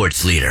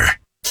Sports leader.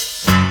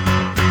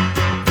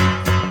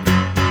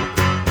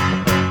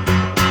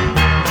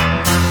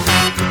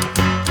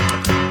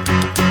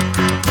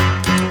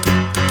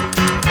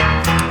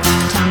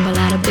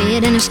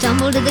 And I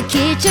stumble to the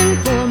kitchen,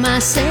 pour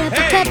myself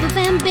a cup of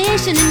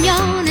ambition and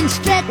yawn and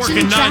stretch.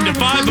 Working 9 to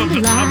 5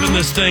 up in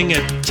this thing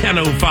at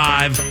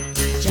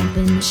 10:05. Jump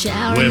in the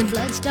shower with and the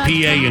blood starts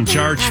PA in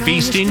charge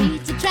feasting.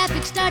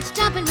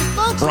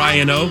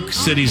 Brian Oak,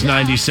 Cities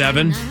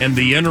 97, and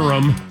the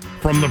interim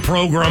from the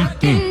program.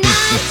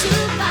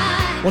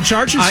 Well,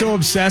 Charch is so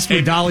obsessed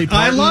with Dolly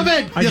Parton. I love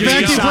it. The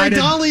fact you play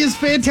Dolly is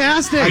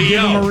fantastic. I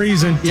give him a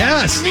reason.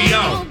 Yes.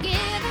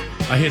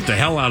 I hit the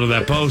hell out of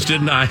that post,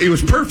 didn't I? It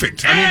was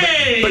perfect.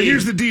 I mean, but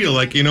here's the deal.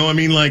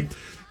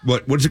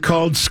 What's it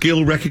called?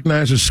 Skill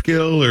recognizes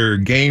skill, or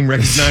game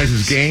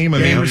recognizes game?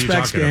 Game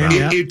respects game.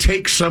 It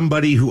takes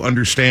somebody who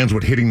understands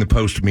what hitting the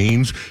post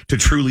means to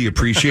truly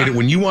appreciate it.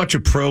 When you watch a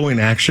pro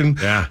in action,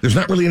 there's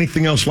not really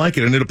anything else like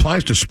it. And it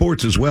applies to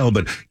sports as well,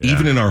 but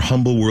even in our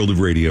humble world of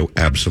radio,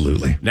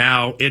 absolutely.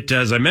 Now,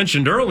 as I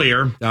mentioned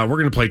earlier, we're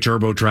going to play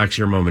Turbo Tracks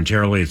here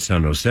momentarily. It's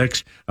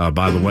 10:06.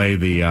 By the way,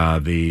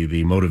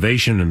 the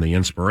motivation and the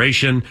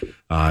inspiration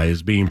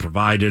is being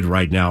provided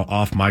right now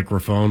off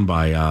microphone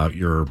by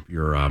your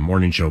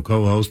morning show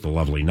co-host, the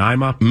lovely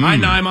Naima. Hi,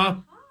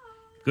 Naima.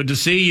 Good to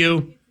see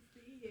you.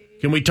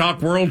 Can we talk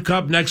World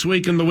Cup next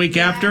week and the week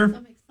after?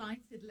 I'm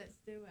excited. Let's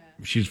do it.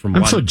 She's from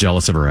I'm London. so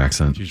jealous of her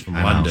accent. She's from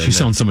London. She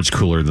sounds so much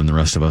cooler than the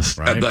rest of us.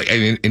 Right?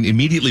 And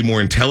immediately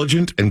more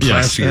intelligent and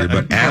classier.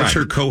 But as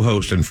her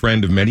co-host and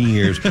friend of many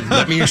years,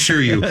 let me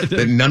assure you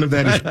that none of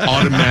that is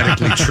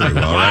automatically true.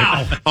 All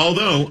right.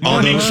 Although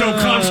morning show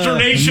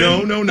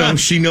consternation. No.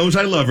 She knows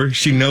I love her.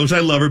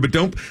 But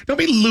don't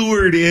be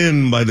lured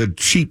in by the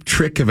cheap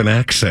trick of an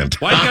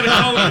accent. Why you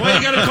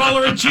gotta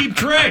call her a cheap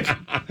trick?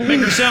 Make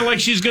her sound like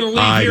she's gonna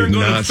leave here and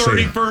go to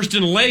 31st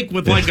and Lake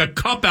with like a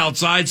cup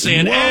outside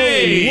saying,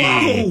 "Hey."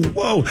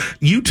 Whoa.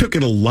 You took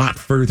it a lot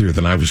further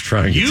than I was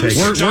trying to take.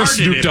 We're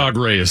Snoop Dogg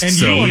raised, and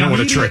so we know what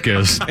a trick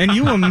is. And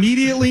you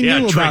immediately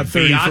knew about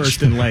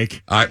 31st and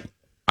Lake. I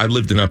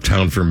lived in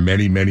Uptown for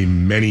many, many,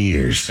 many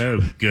years.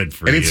 Oh, good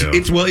for you. And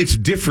it's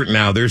different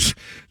now.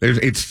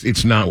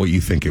 It's not what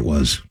you think it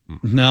was.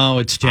 No,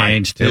 it's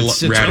changed.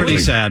 It's pretty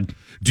sad.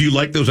 Do you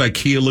like those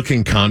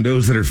IKEA-looking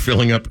condos that are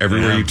filling up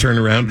everywhere you turn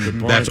around?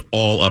 That's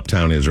all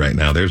Uptown is right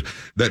now. There's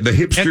the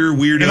hipster,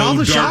 weirdo, and all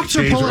the dark shops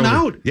are pulling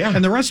out. Yeah,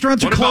 and the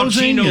restaurants are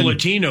closing. What about Chino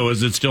Latino?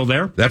 Is it still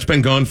there? That's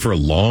been gone for a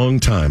long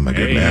time, my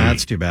good man.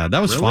 That's too bad.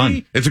 That was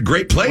fun. It's a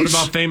great place. What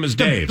about Famous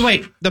Dave? No,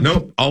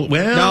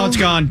 it's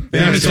gone.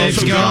 Famous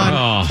Dave's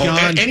gone.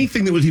 Gone.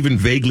 Anything that was even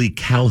vaguely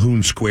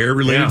Calhoun Square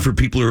related for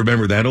people who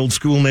remember that old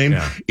school name,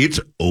 it's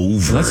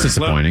over. That's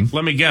disappointing.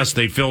 Let me guess.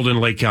 They filled in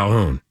Lake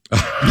Calhoun.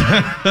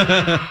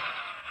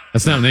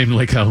 That's not named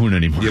Lake Calhoun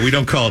anymore. Yeah, we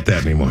don't call it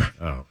that anymore.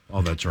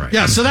 Oh, that's right.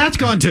 Yeah, so that's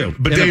gone too.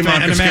 But Dave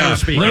Marcus,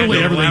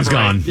 literally everything's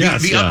gone.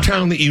 The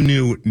Uptown that you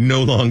knew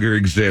no longer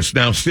exists.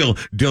 Now, still,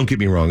 don't get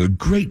me wrong, a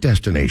great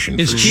destination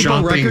for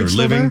shopping or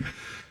living.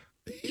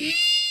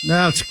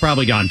 No, it's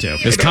probably gone too.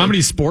 Is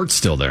Comedy Sports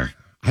still there?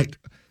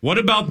 What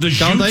about the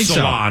Jute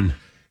Salon?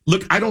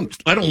 Look, I don't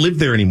live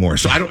there anymore,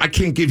 so I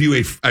can't give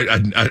you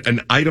an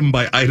item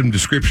by item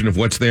description of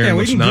what's there and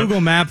what's not. We can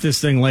Google map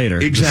this thing later.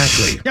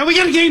 Exactly. Yeah, we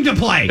got a game to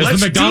play.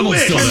 Is the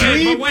McDonald's still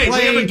there? But wait,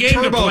 we have a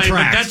game to play,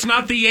 but that's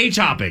not the A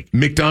topic.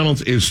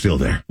 McDonald's is still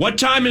there. What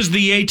time is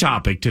the A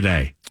topic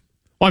today?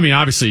 Well, I mean,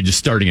 obviously, just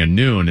starting at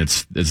noon,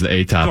 it's the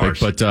A topic,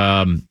 but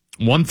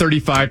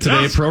 1:35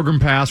 today. Yes. Program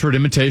Password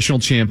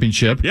Invitational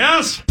Championship.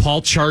 Yes.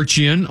 Paul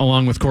Charchian,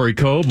 along with Corey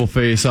Coe, will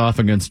face off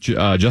against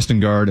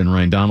Justin Gard and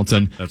Ryan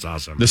Donaldson. That's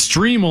awesome. The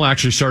stream will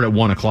actually start at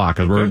 1 o'clock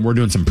because we're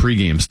doing some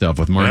pregame stuff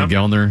with Martin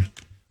Gellner.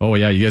 Oh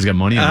yeah, you guys got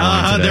money on the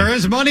line today. There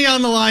is money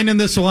on the line in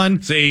this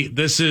one. See,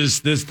 this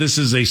is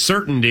a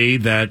certainty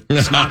that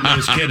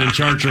Snot-Nosed Kid and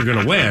Charch are going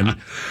to win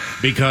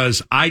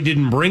because I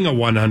didn't bring a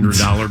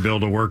 $100 bill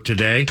to work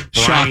today.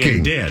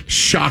 Brian did.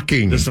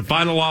 Shocking. This is the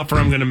final offer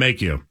I'm going to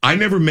make you. I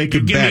never make a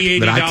bet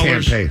that I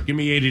can't pay. Give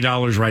me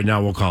 $80 right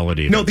now. We'll call it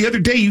even. No, the other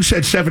day you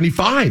said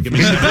 75. Give me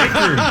the the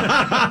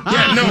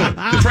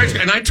price.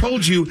 And I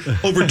told you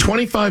over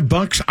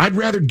 $25. I'd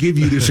rather give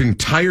you this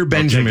entire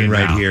Benjamin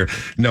right here.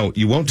 No,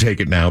 you won't take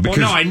it now. Well,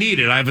 no, I need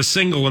it. I have a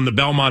single in the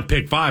Belmont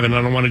Pick 5, and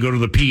I don't want to go to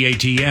the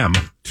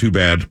PATM. Too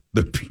bad.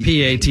 The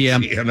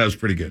PATM. Yeah, that was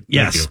pretty good.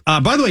 Yes.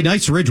 By the way,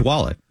 nice Ridge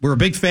wallet. We're a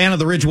big fan of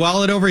the Ridge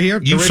wallet over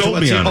here. You sold me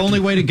on it. It's the only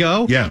way to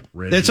go. Yeah.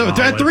 It's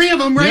three of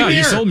them right here. Yeah,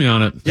 you sold me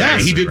on it. Yeah,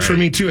 he did for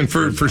me too. And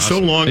for so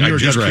long, I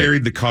just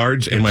carried the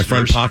cards in my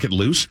front pocket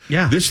loose.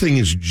 Yeah. This thing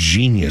is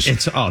genius.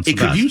 It's it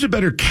could use a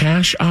better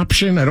cash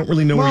option. I don't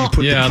really know where you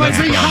put the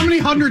cash. How many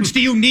hundreds do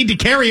you need to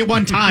carry at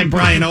one time,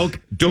 Brian Oak?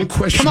 Don't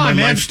question my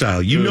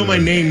lifestyle. You know my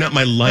name, not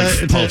my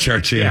life, Paul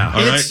Charchian.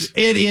 All right?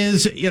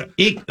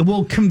 It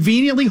will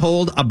conveniently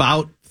hold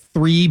about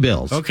 3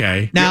 bills.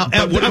 Okay. Now,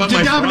 Yeah, but what about my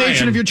denomination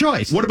Brian? of your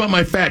choice. What about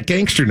my fat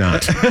gangster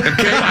knot?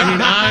 Okay, I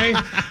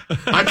mean,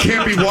 I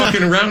can't be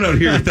walking around out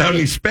here without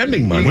any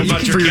spending money. What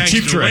about For your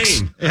cheap gangster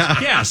tricks. lane?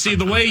 Yeah. See,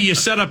 the way you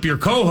set up your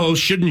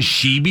co-host, shouldn't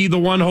she be the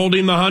one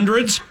holding the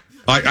hundreds?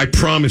 I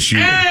promise you.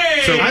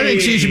 Hey! So I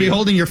think she should be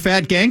holding your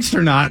fat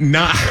gangster knot.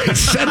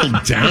 settle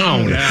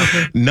down.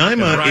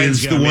 Naima Brian's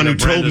is the got- one who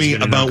Brenda's told me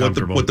getting about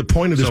uncomfortable. what the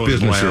point of this So is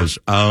business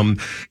Blair. is.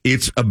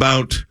 It's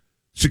about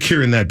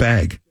securing that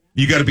bag.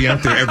 You got to be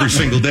out there every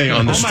single day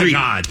on the Oh, my street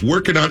God.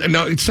 working on.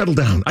 No, settle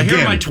down. I hear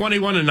Again, my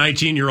 21 and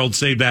 19-year-olds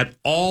say that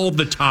all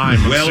the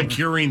time. Well,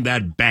 Securing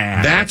that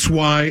bag. That's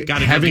why Got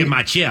to go get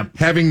my chip.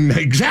 Having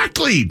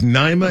exactly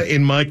Naima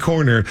in my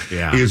corner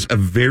Yeah. is a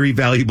very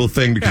valuable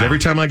thing because Yeah. every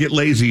time I get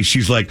lazy,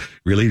 she's like,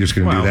 "Really, you're just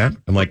going to do Well, that?"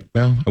 I'm like,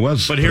 "Well, I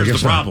was." But I here's the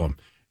guess not." problem.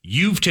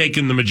 You've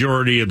taken the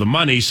majority of the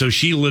money, so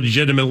she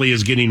legitimately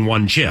is getting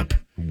one chip.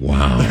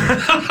 Wow.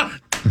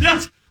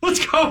 Yes,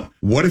 let's go.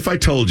 What if I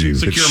told you that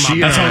Secure my she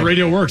and That's I- how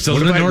radio works, What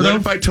doesn't if, it, what Nordo?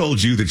 if I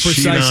told you that she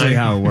Precisely and I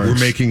how it works. were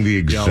making the we're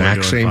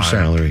exact doing same fine.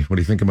 salary? What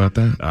do you think about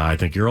that? I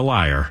think you're a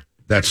liar.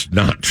 That's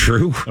not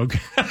true. Okay.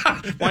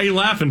 Why are you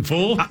laughing,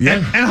 fool? Yeah.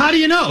 And how do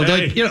you know?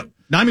 Hey. Like,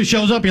 Naima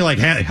shows up and you're like,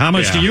 hey, how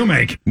much Yeah. do you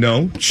make?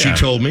 No, she Yeah.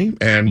 told me,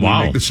 and Wow.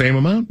 we make the same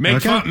amount.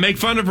 Make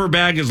fun of her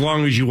bag as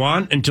long as you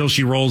want until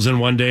she rolls in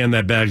one day and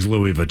that bag's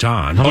Louis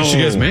Vuitton. How much do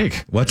you guys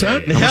make? What's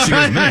that? How much do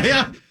you guys make?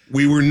 Yeah.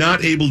 We were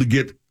not able to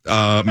get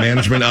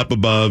management up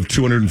above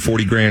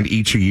 $240,000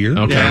 each a year.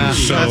 Okay. Yeah,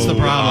 So, that's the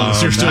problem.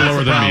 So you're still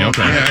lower than me.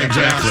 Okay. Yeah,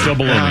 exactly. Still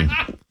below me.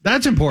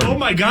 That's important. Oh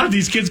my God,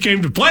 these kids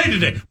came to play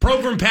today.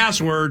 Program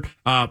password,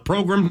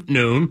 program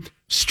noon,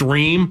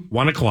 stream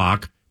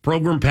 1:00,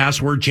 program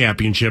password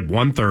championship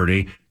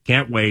 1:30.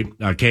 Can't wait.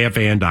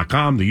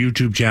 KFAN.com, the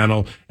YouTube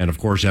channel, and of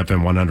course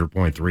FM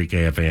 100.3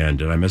 KFAN.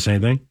 Did I miss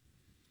anything?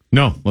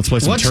 No, let's play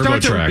some Turbo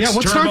Tracks.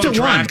 what Turbo starts at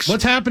Tracks. 1?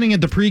 What's happening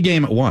at the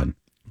pregame at 1?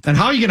 And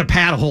how are you going to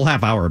pad a whole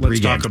half hour of Let's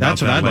pregame? talk about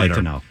That's what that I'd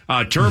later. like to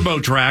know. Turbo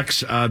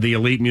Tracks, the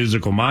elite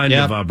musical mind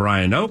Yep. of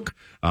Brian Oak.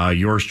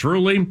 Yours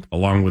truly,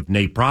 along with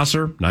Nate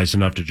Prosser, nice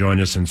enough to join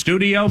us in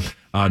studio.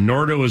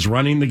 Nordo is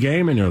running the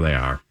game, and here they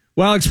are.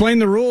 Well, explain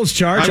the rules,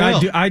 Charch. I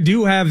will. I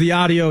do have the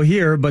audio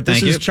here, but this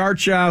Thank is you.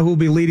 Charch who will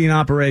be leading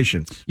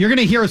operations. You're going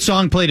to hear a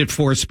song played at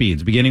 4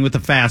 speeds, beginning with the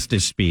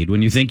fastest speed.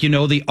 When you think you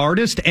know the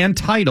artist and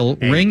title,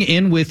 ring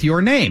in with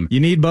your name. You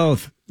need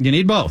both. You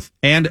need both.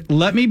 And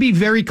let me be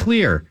very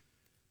clear.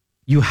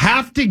 You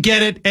have to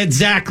get it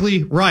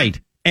exactly right.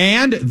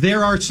 And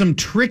there are some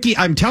tricky,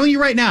 I'm telling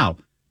you right now,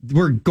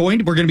 we're going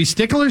to be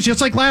sticklers just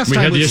like last We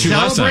time had the with issue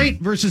last celebrate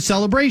time. versus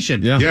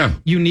celebration. Yeah. Yeah.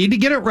 You need to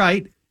get it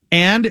right.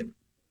 And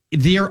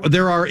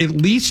there are at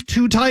least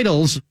 2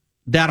 titles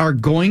that are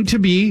going to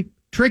be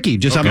tricky.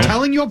 Just I'm Okay.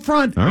 telling you up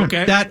front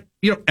Okay. that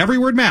every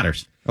word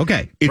matters.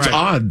 Okay. It's Right.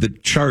 odd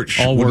that Church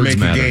All would words make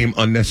matter. a game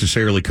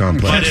unnecessarily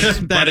complex.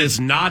 But it's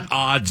not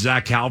odd.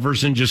 Zach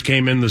Halverson just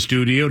came in the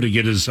studio to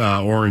get his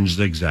orange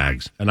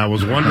zigzags, and I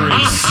was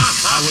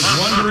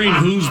wondering,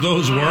 whose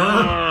those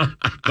were.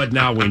 But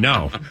now we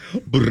know.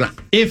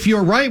 If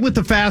you're right with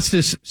the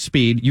fastest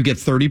speed, you get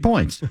 30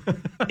 points.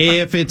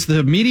 If it's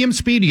the medium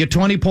speed, you get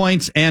 20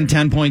 points and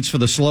 10 points for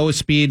the slowest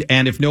speed.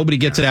 And if nobody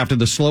gets it after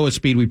the slowest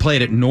speed, we play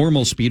it at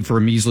normal speed for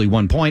a measly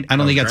 1 point. I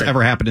don't think that's great.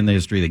 ever happened in the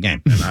history of the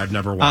game. I've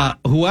never won.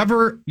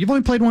 You've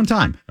only played one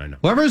time. I know.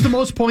 Whoever has the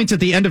most points at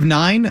the end of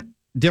 9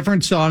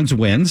 different songs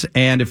wins.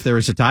 And if there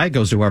is a tie, it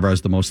goes to whoever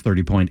has the most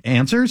 30-point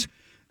answers.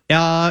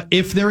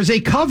 If there is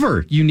a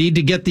cover, you need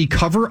to get the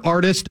cover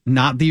artist,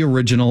 not the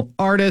original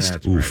artist.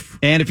 That's right.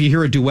 And if you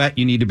hear a duet,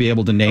 you need to be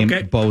able to name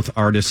Okay. both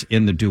artists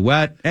in the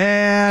duet.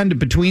 And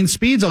between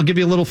speeds, I'll give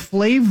you a little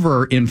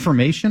flavor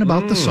information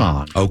about the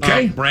song.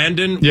 Okay.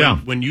 Brandon, Yeah.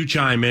 when you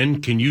chime in,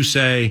 can you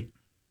say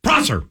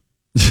Prosser?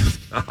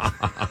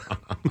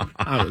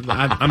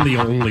 I'm the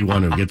only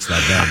one who gets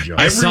that bad joke.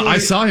 I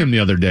saw him the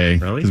other day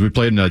Really? because we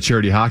played in a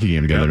charity hockey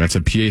game together. And I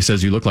said, PA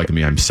says you look like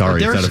me. I'm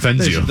sorry if that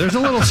offends you. There's a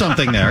little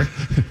something there.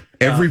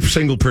 Every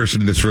single person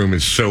in this room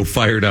is so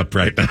fired up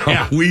right now.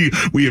 Yeah.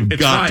 We have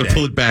It's got Friday. to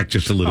pull it back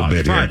just a little Oh, bit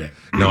it's here. Friday.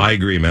 No, I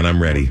agree, man.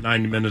 I'm ready.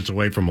 90 minutes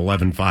away from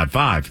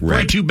 11:55.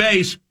 Right. 3-2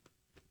 base.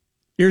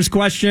 Here's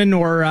question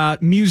or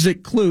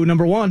music clue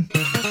number 1.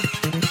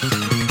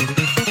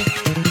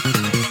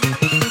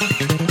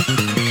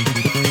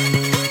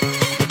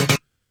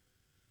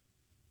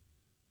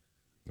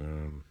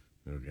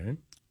 Okay.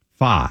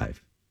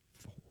 5.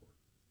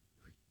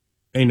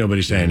 Ain't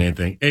nobody saying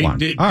anything. Hey,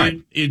 1. All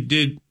right.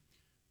 did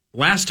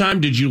last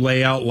time? Did you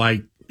lay out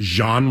like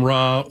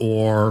genre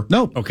or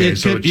Nope. Okay,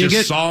 so it's you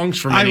just songs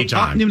from any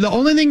time. The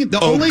only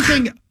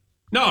thing.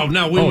 No,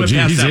 we Oh, went gee,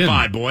 past he's that in.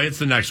 5, boy. It's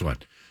the next one.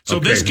 So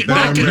Okay, this then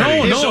that I'm could-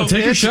 ready. No,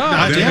 take a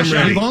shot. Then I'm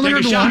ready. You've only Take heard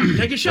a the shot. one.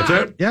 Take a shot.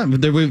 That's it? Yeah,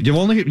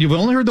 you've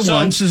only heard the So-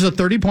 one. This is a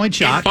 30-point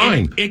shot.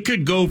 Fine. It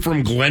could go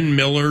from Glenn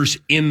Miller's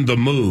 "In the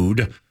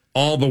Mood"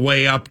 all the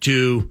way up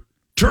to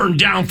 "Turn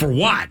Down for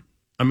What."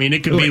 I mean,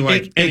 it could be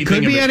like it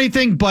could be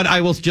anything, but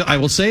I will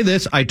say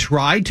this: I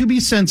try to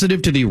be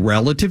sensitive to the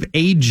relative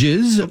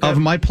ages of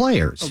my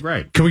players. Oh,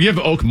 great! Can we give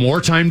Oak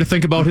more time to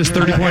think about his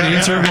 30-point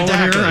answer over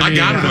here? I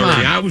got it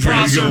already. I was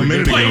ready to go a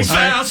minute ago. Play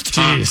fast.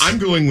 I'm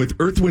going with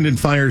Earth, Wind, and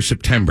Fire,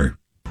 September.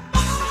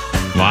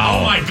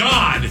 Wow. Oh, my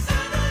God.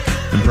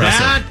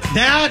 Impressive.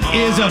 That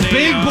is a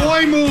big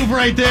boy move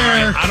right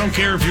there. I don't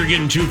care if you're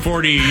getting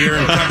 $240 a year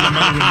and cutting the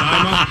money with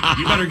Naima.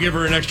 You better give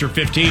her an extra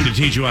 15 to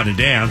teach you how to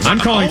dance. I'm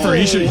calling for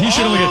he should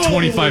only get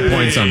 25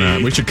 points on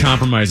that. We should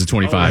compromise at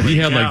 25. He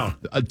had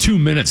like 2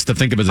 minutes to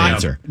think of his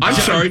answer. I'm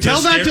sorry.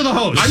 Tell that to the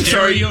host. I'm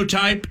sorry.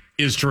 Stereotype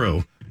is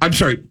true. I'm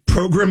sorry.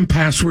 Program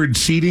Password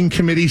Seating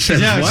Committee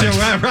says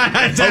what?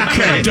 Right.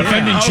 Okay.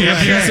 Defending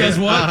champion says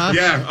what?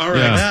 Yeah. All right.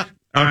 Yeah.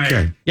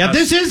 Okay. Yeah,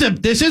 this is a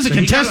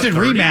contested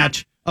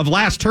rematch of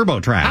last Turbo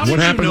Tracks. What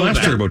happened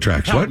last Turbo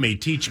Tracks? Help What? me,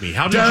 teach me.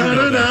 How did you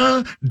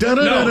know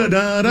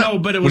that? No,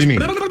 but it was. What do you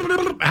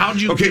mean? How'd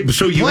you? Okay,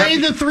 so you Play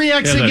the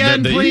 3X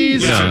again,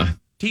 please. Yeah.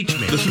 Teach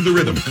me. Listen to the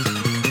rhythm.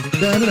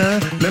 Yeah,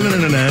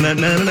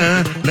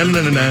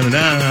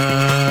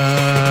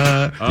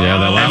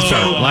 that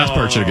last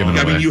part should have given it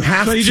I away. mean, you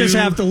have So to. you just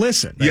have to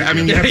listen. Yeah, I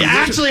mean, you have You to listen.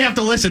 actually have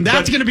to listen.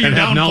 That's going to be your and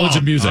have downfall. knowledge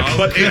of music.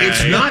 But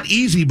it's not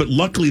easy, but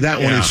luckily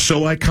that one is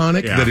so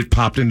iconic that it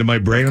popped into my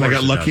brain, and I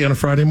got lucky on a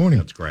Friday morning.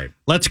 That's great.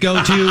 Let's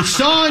go to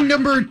song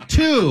number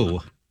 2.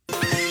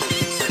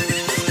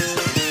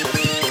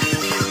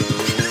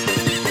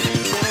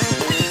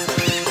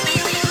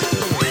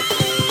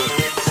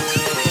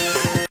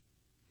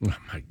 Oh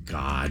my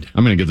God.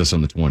 I'm going to get this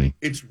on the 20.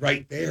 It's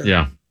right there.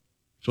 Yeah.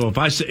 So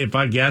if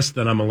I guess,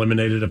 then I'm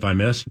eliminated if I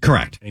miss.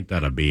 Correct. Ain't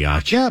that a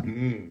biatch? Yep.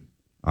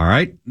 All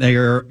right.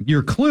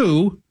 Your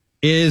clue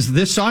is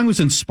this song was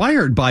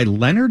inspired by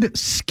Leonard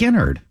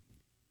Skinnard.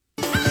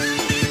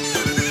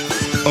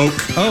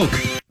 Oak.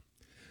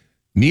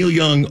 Neil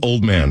Young,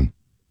 Old Man.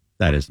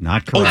 That is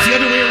not Oh, correct. it's the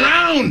other way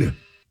around.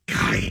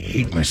 God, I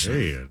hate myself.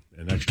 Hey,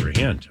 an extra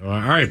hint. All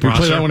right, Can we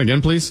play Prosser. that one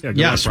again, please? Yeah, go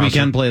Yes, on, we Prosser.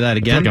 can play that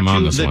again. like I'm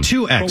on this the one.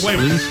 2X, Oh, wait.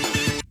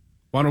 please.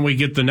 Why don't we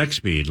get the next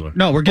speed?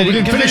 No, we're getting we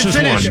didn't finish this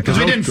one, because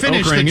we didn't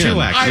finish the Oak rang in.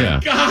 2X. Yeah.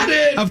 Got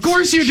it. Of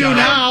course you do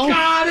now.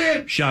 Got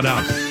it. Shut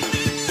up.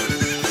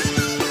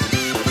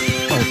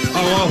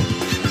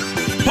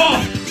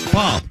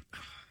 Paul.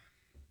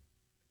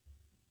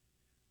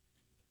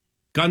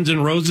 Guns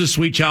N' Roses,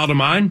 Sweet Child of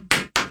Mine.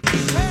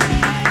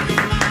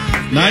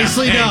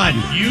 Nicely Hey,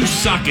 done. You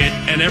suck it,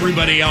 and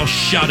everybody else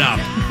shut up.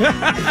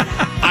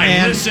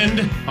 I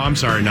listened. Oh, I'm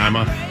sorry,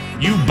 Naima.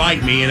 You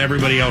bite me, and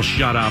everybody else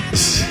shut up.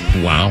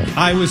 Wow.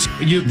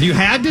 You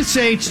had to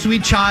say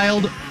Sweet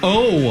Child,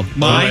 oh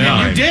mine,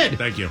 and you did.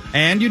 Thank you.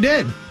 And you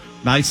did.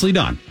 Nicely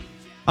done.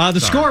 The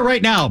score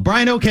right now,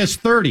 Brian Oak has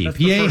 30. That's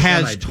the PA first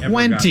has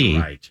one I'd ever 20.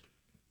 gotten right.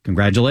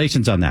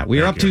 Congratulations on that. We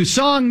are Thank up you. to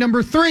song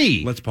number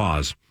 3. Let's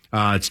pause.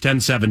 It's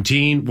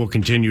 10:17. We'll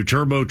continue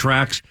Turbo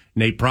Tracks.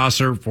 Nate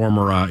Prosser,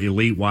 former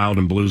elite Wild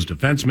and Blues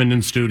defenseman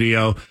in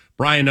studio.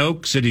 Brian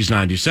Oak, Cities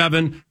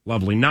 97.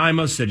 Lovely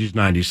Naima, Cities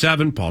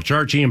 97. Paul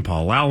Charchi and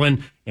Paul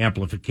Allen.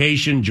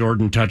 Amplification,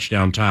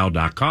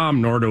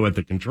 JordanTouchdownTile.com. Nordo at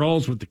the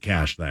controls with the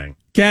cash thing.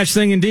 Cash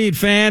thing indeed,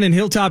 fan and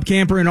Hilltop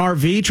Camper and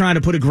RV trying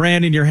to put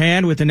 $1,000 in your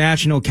hand with the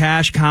National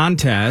Cash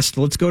Contest.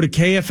 Let's go to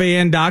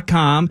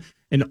KFAN.com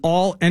and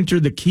all enter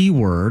the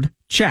keyword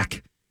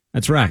check.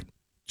 That's right.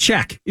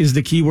 Check is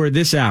the keyword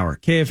this hour.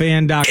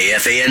 KFAN.com.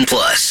 KFAN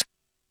Plus.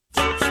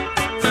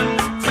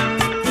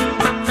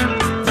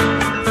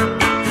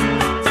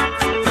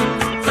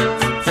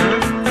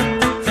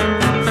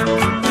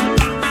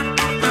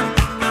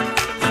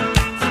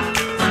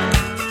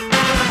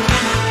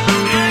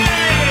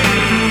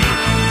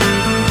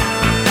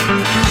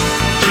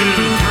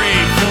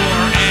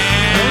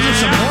 Those are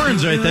some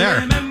horns right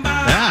there.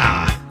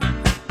 Yeah.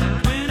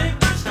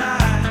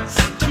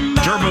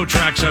 Turbo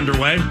Tracks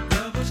underway.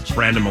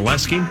 Brandon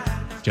Molesky,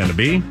 Jenna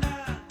B.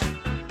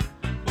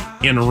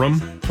 Interim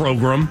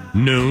program,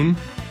 noon.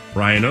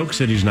 Brian Oak,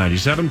 Cities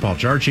 97. Paul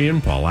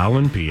Charchian, Paul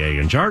Allen, PA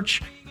in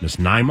charge. Miss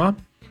Naima,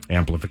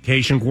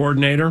 amplification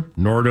coordinator.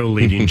 Nordo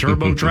leading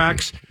Turbo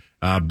Tracks.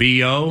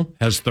 BO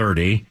has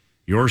 30.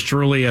 Yours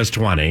truly has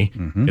 20.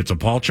 It's a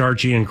Paul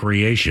Charchian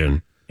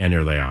creation, and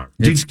here they are.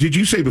 Did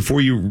you say before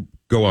you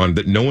go on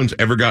that no one's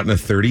ever gotten a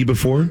 30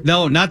 before?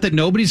 No, not that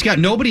nobody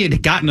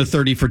had gotten a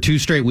 30 for 2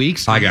 straight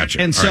weeks. I got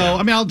you. And so, All right.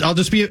 I mean, I'll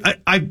just be,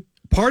 I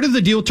part of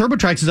the deal with Turbo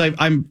Tracks is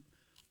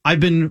I've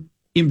been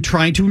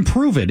trying to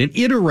improve it and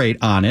iterate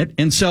on it.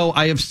 And so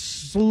I have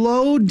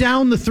slowed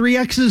down the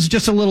 3Xs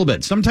just a little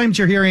bit. Sometimes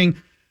you're hearing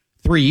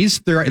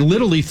 3s. They're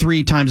literally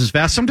 3 times as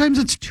fast. Sometimes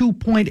it's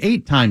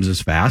 2.8 times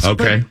as fast.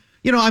 Okay. But,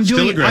 you know, I'm Still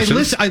doing,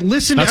 aggressive. I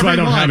listen That's every why I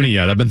don't month. have any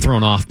yet. I've been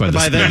thrown off by this.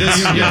 By that,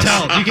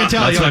 you can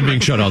tell. That's why I'm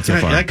being shut out so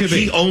far. That could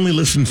be. He only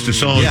listens to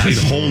songs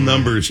Yes. in whole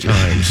numbers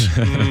times.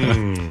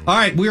 All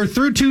right, we are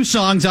through 2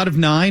 songs out of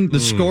 9. The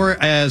score,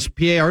 as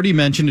PA already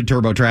mentioned in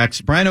Turbo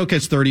Tracks, Brian Oak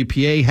has 30,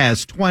 PA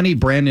has 20.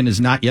 Brandon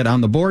is not yet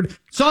on the board.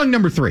 Song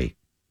number 3.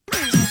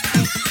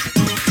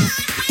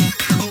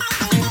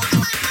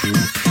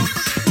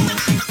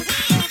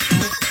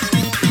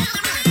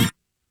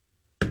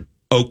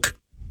 Oak.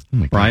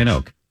 Brian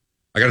Oak.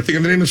 I got to think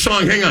of the name of the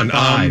song. Hang on.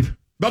 5,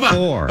 Bubba.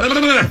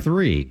 4,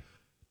 3,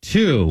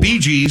 2, Bee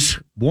Gees.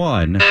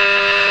 1.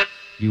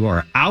 You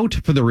are out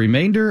for the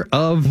remainder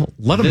of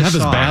Let him this have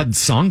his song. bad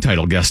song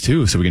title guess,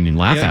 too, so we can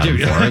laugh at him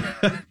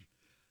for it.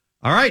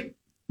 All right.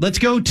 Let's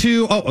go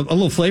to a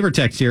little flavor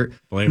text here.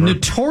 Flavor.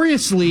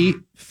 Notoriously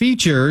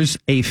features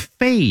a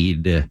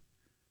fade.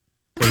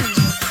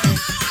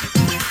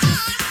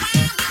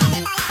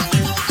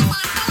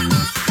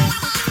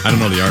 I don't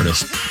know the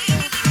artist.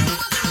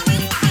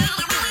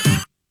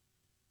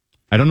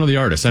 I don't know the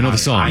artist. I know the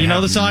song. You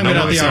know the song, but I know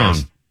not the song.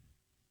 artist.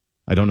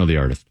 I don't know the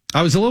artist.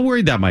 I was a little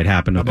worried that might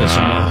happen with this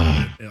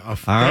one. A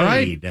fade. All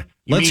right. You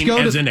Let's mean go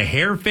as to- in a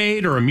hair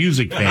fade or a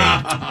music fade?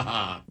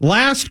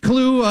 Last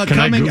clue Can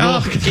coming I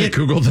up. Google, can I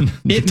Google the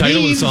It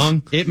title means, of the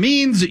song? It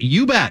means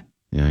you bet.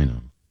 Yeah, I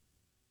know.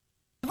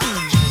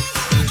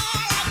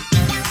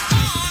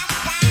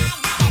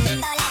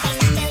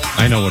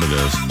 I know what it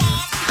is.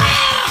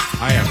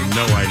 I have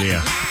no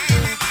idea.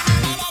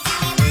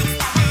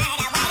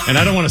 And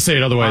I don't want to say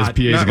it, otherwise PA's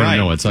Not going to right.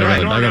 know it. So I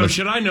Nordo, got to.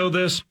 should I know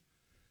this?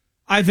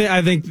 I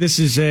think this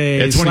is a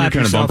It's one of your slap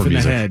kind of yourself bumper in the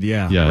music. head.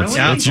 Yeah.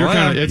 Yeah, it's your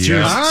kind of, it's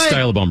your All right.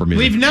 style of bumper music.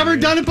 We've never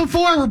done it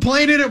before. We're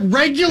playing it at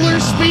regular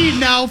speed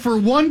now for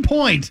 1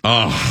 point.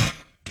 Oh,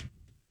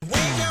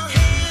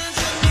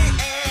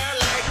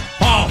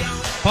 Paul.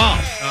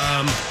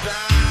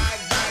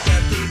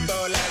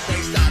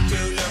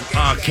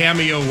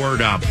 Cameo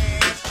word up.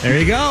 There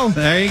you go.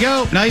 There you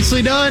go.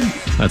 Nicely done.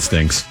 That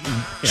stinks.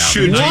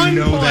 should you 1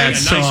 know point. that A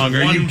nice song?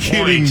 Are you 1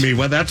 kidding point. me?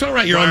 Well, that's all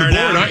right. You're on the Word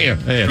board, up. aren't you?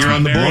 Hey, it's You're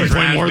on the Berries, board.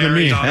 One point more than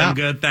me. raspberries, all Yeah. them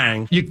good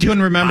thing. You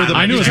couldn't remember the.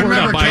 I knew it was you word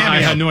remember up.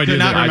 I had no idea. Did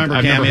not that. remember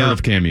I've Cameo. never heard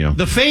of Cameo.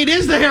 The fade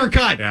is the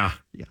haircut. Yeah.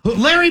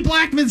 Larry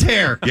Blackman's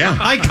hair. Yeah.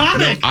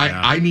 Iconic.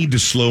 I need to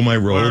slow my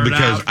roll Word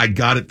because out. I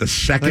got it the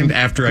second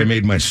after I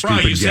made my Bro,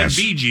 stupid you guess.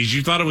 said Bee Gees.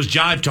 You thought it was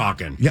jive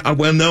talking. Yeah,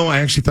 well, no, I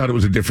actually thought it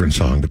was a different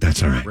song, but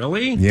that's all right.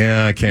 Really?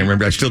 Yeah, I can't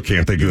remember. I still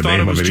can't think of the Thought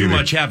name it was of it too either.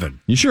 much heaven.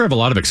 You sure have a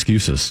lot of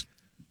excuses.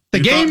 The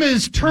You game thought-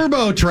 is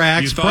Turbo You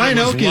Tracks. thought Brian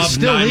it was Oak is Love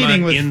still Naima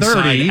leading with Inside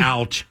 30.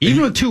 Out.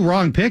 Even with 2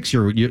 wrong picks,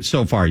 you're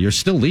so far you're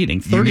still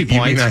leading. 30 You mean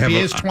points. I have He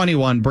a- is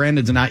 21.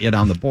 Brandon's not yet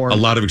on the board. A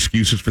lot of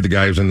excuses for the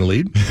guy who's in the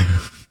lead.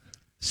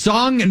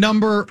 Song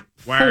number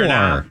Word 4.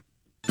 out.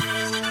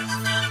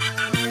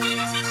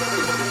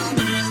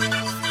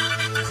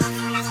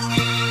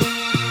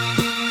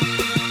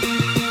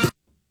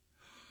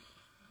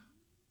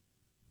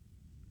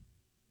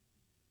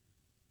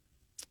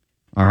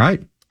 All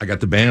right. I got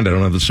the band. I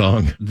don't have the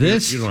song.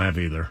 This You don't have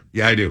either.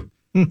 Yeah, I do.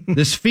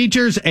 this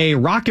features a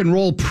rock and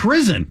roll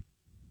prison.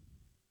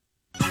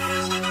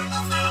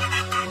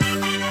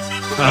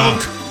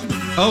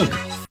 Oak.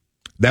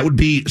 That would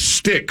be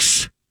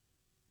Styx,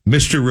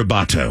 Mr.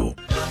 Roboto.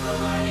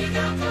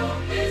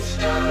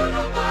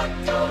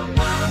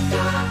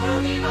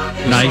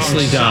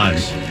 Nicely done.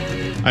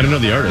 I don't know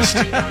the artist.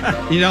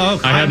 You know,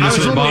 I had was Mr. a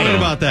little Roboto. worried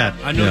about that.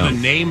 I know Yeah. the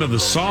name of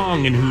the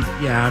song and who.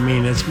 Yeah, I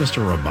mean it's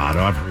Mr.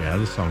 Roboto. Yeah,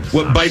 this song.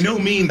 Well, sucks. by no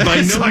means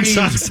was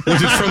it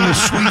from the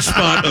sweet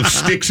spot of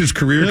Styx's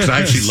career, because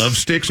I actually love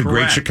Styx, a great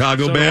Correct.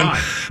 Chicago So do band.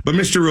 I. But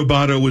Mr.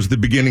 Roboto was the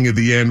beginning of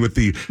the end with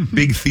the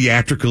big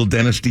theatrical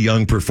Dennis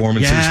DeYoung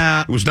performances.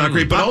 Yeah. It was not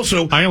great, but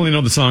also I only know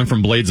the song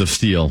from Blades of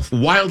Steel.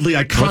 wildly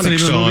What's the iconic name of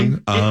the song.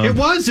 movie? It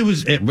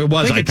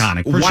was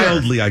iconic for sure.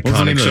 Wildly What's the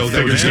iconic. name of So the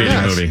there figure was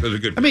skating movie? That was a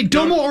good. I mean,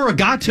 Domo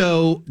Arigato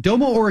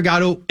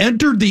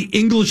entered the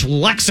English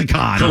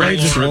lexicon.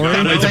 Blades of Glory?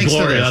 Blades of Thanks to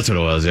Glory. this. That's what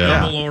it was. Yeah,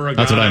 Double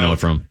that's what I know it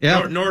from.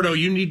 Yeah. Nordo,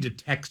 you need to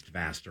text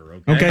faster.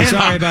 Okay. Okay,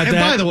 sorry about and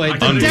that. by the way, the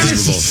Unbelievable.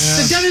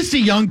 Dennis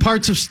DeYoung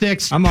parts of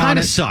Styx I'm on kind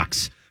it. of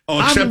sucks. Oh,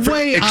 I'm except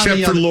way on for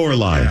the other-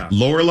 Lorelei.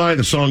 Lorelei,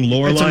 the song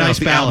Lorelei. It's a nice off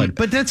the ballad,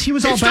 album. but he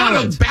was all It's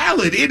ballads. not a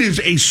ballad. It is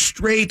a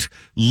straight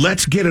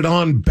 "Let's Get It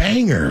On"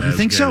 banger. You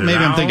think so? Get it Maybe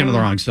I'm out. thinking of the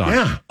wrong song.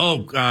 Yeah.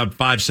 Oh,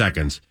 5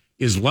 seconds.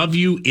 Is "Love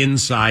You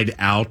Inside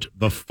Out"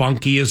 the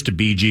funkiest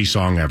Bee Gees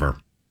song ever?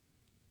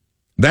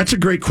 That's a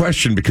great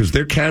question because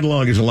their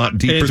catalog is a lot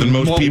deeper It's than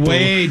most people.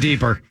 way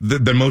deeper.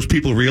 Than most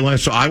people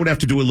realize. So I would have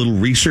to do a little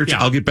research.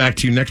 Yeah. I'll get back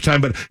to you next time,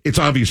 but it's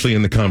obviously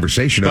in the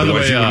conversation. By the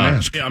Otherwise, way, you wouldn't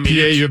ask. I mean, PA,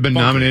 it's you have been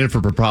funky. nominated for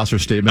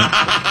preposterous statement.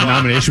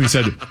 Nomination. We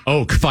said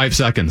Oak 5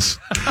 seconds.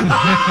 You've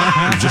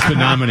just been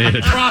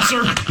nominated.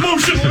 Prosser,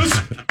 motionless.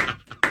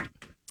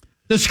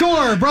 The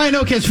score, Brian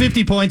Oak has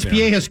 50 points.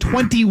 PA has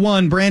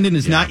 21. Brandon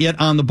is not yet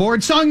on the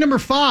board. Song number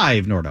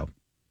 5, Nordo.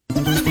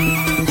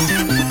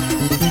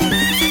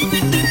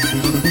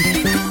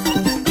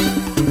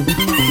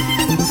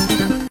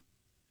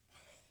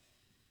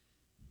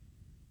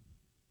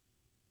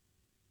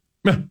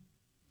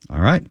 All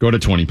right. Go to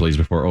 20, please,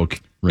 before Oak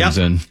rings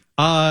Yep. in.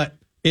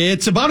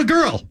 It's about a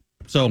girl.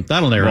 So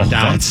that'll narrow it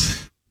down.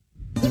 That's-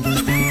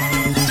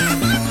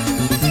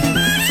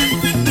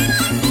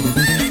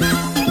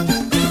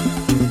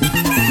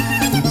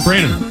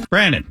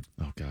 Brandon.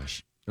 Oh,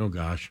 gosh. Oh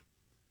gosh.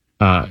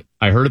 I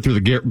heard it through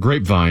the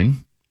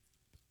grapevine.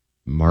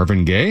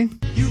 Marvin Gaye?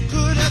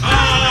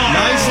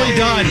 Nicely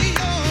done.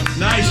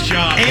 Nice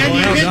job. And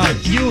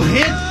you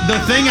hit the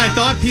thing I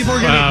thought people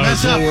were going to I was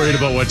mess so up. worried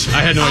about which.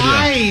 I had no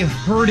idea. I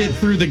heard it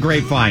through the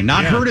grapevine.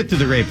 Not heard it through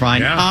the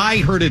grapevine. Yeah. I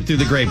heard it through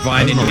the grapevine.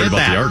 I was And you worried hit about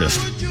that. the artist.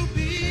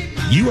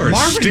 You are a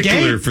Marvin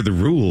stickler Gaye? for the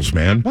rules,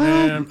 man.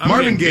 I'm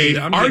Marvin Gaye,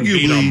 I'm getting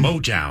beat on arguably,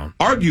 Motown.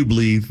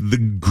 the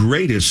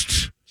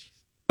greatest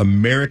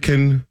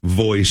American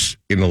voice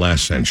in the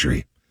last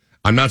century.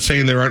 I'm not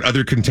saying there aren't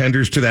other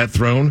contenders to that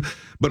throne,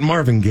 but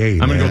Marvin Gaye,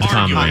 I'm going to go man. with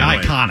Tom.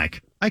 Arguably.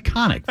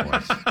 Iconic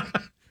voice.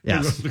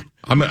 Yes.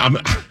 I'm,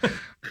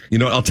 you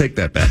know, I'll take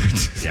that back.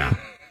 Yeah.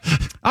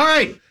 All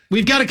right.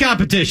 We've got a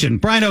competition.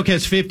 Brian Oak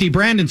has 50.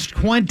 Brandon's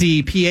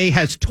 20. PA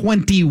has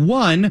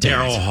 21.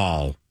 Daryl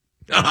Hall.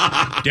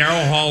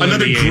 Daryl Hall.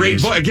 Another in the great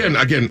 80s. voice.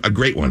 Again, a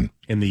great one.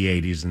 In the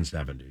 80s and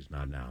 70s,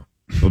 not now.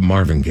 But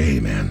Marvin Gaye,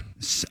 man.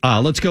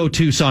 Let's go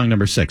to song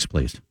number 6,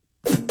 please.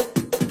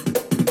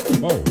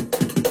 Whoa.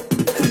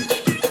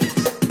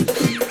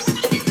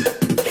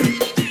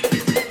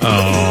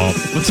 Oh,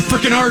 what's the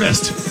freaking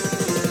artist?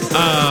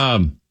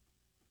 I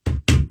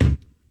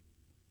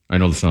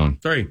know the song.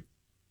 3.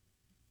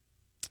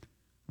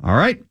 All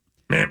right.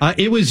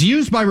 It was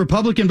used by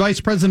Republican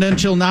vice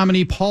presidential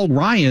nominee Paul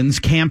Ryan's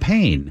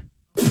campaign.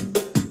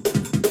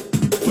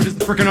 What is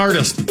the freaking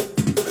artist?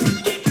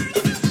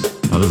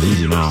 Oh, this is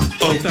easy now.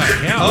 What the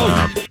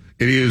hell?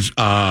 It is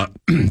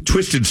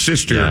Twisted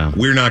Sister. Yeah.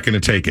 We're not going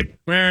to take it.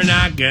 We're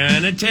not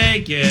gonna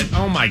take it.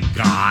 Oh my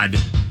God.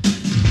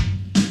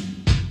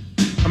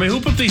 I mean,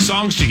 who put these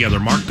songs together?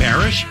 Mark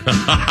Parrish? Grumpy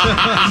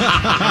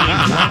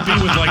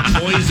with like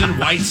Poison,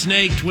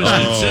 Whitesnake,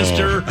 Twisted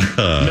Sister,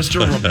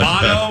 Mr.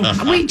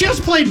 Roboto. We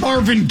just played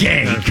Marvin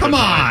Gaye. Come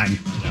on.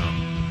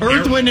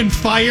 Earth, Wind, and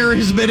Fire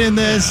has been in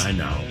this. I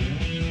know.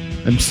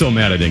 I'm still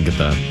mad I didn't get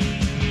that.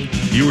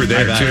 You were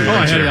there, too. Oh,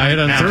 I had it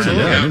on third.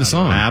 Absolutely. Yeah, I knew the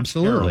song.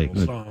 Absolutely.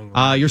 Terrible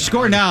song. Your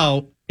score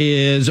now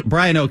is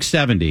Brian Oak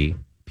 70,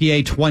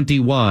 PA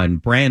 21,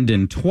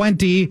 Brandon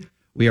 20.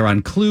 We are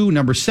on clue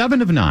number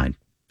 7 of 9.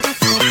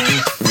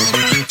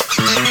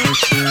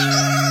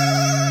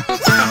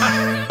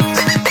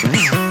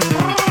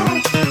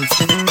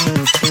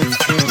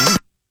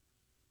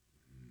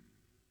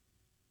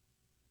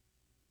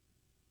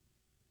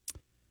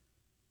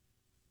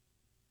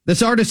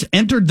 This artist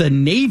entered the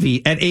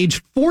Navy at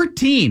age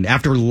 14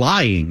 after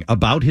lying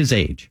about his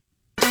age.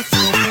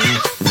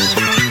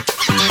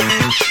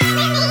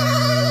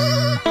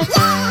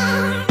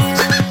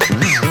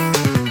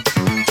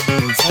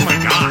 Oh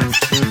my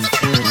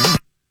God.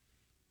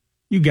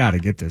 You got to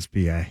get this,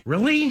 PA.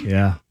 Really?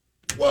 Yeah.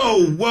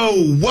 Whoa,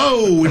 whoa,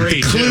 whoa. With the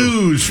Three, two.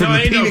 clues from No,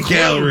 the ain't no peanut clue.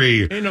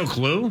 gallery. Ain't no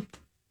clue.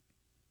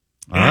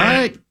 All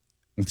right.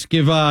 Let's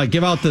give out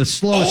the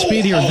slowest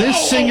speed here.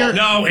 This singer.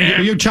 No,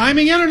 are you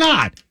chiming in or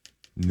not?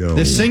 No.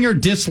 The singer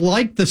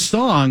disliked the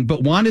song,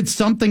 but wanted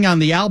something on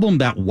the album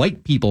that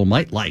white people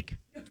might like.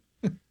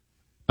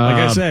 Like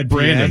I said,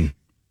 Brandon. PA.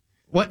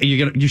 What are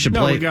you gonna? You should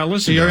No, play. we gotta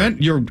listen You're to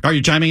in. Are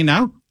you chiming in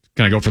now?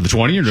 Can I go for the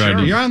 20 or do I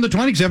do? You're on the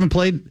 20 because you haven't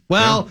played.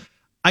 Well,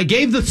 I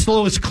gave the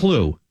slowest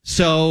clue,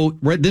 so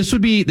this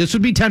would be 10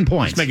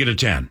 points. Let's make it a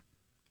 10.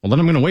 Well, then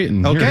I'm going to wait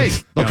and hear Okay.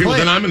 it. Okay, well,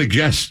 then I'm going to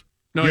guess.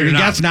 No, You're you're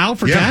gonna not. guess now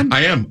for Yeah, 10.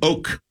 I am.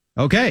 Oak.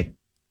 Okay.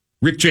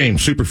 Rick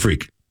James, Super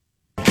Freak.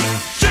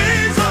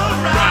 She's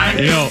all right.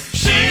 You know,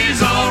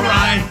 She's all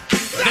right.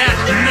 That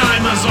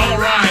Nima's all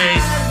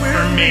right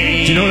for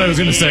me. do you know what I was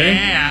going to say?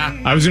 Yeah.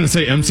 I was going to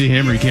say MC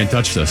Hammer, you can't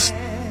touch this.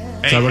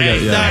 So I would've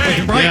got- yeah.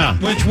 That, right, Yeah.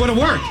 which would have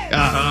worked.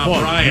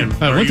 Brian,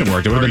 that wouldn't have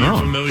worked. It would've been are you wrong.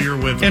 familiar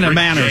with In a Rick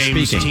manner of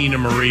James, speaking. Tina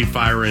Marie,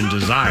 Fire and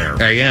Desire?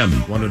 I am.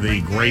 One of the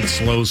great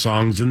slow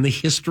songs in the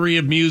history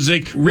of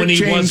music when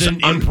he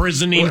wasn't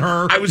imprisoning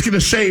her. I was going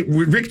to say,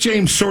 Rick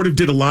James sort of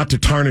did a lot to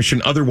tarnish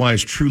an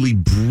otherwise truly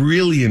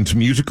brilliant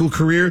musical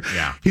career.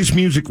 Yeah. His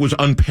music was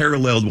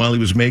unparalleled while he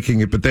was making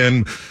it, but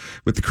then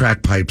with the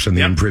crack pipes and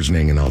the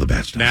imprisoning and all the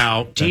bad stuff.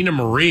 Now, Tina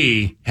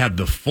Marie had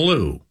the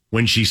flu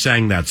when she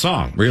sang that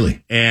song.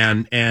 Really?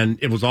 And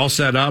it was all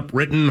set up,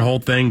 written, whole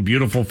thing,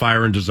 beautiful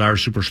Fire and Desire,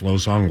 super slow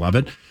song, love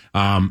it.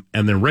 And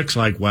then Rick's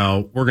like,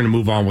 well, we're going to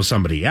move on with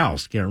somebody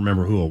else. Can't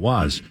remember who it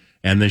was.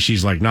 And then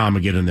she's like, no, I'm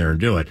going to get in there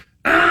and do it.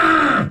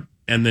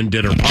 And then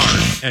did her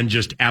part and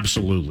just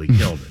absolutely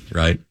killed it.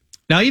 Right.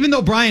 Now, even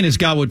though Brian has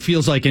got what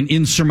feels like an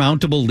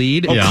insurmountable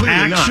lead, clearly not.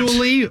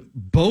 actually,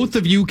 both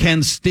of you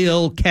can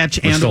still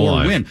catch We're and still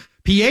or alive. win.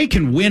 PA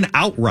can win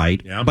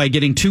outright Yeah. by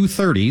getting 2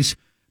 30s.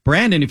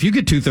 Brandon, if you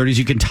get 2 30s,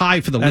 you can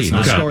tie for the That's lead.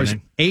 not The score is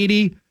happening.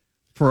 80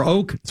 for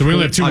Oak. So we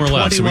only have 2 more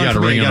left, so we 21 got to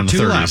for me. ring You in on got the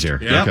 2 30s left. here.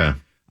 Yep. Okay.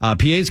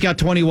 PA's got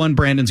 21,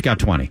 Brandon's got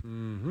 20.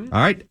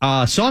 All right,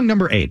 song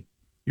number 8.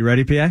 You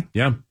ready, PA?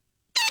 Yeah.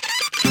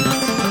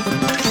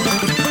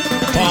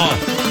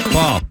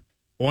 Paul.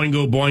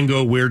 Boingo,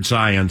 boingo, weird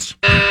science.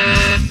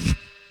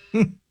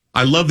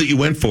 I love that you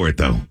went for it,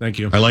 though. Thank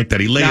you. I like that.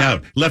 He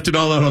left it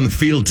all out on the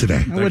field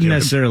today. I wouldn't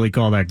necessarily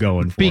call that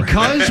going for it.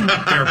 Because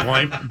Fair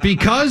point.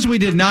 Because we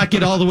did not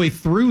get all the way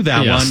through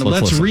that Yes, one,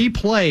 let's let's listen.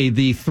 replay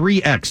the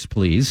 3X,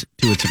 please,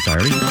 to its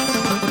entirety.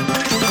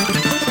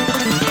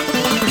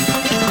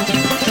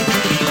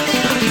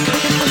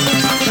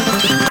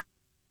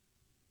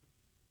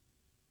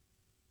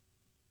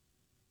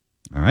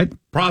 right.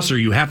 Prosser,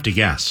 you have to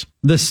guess.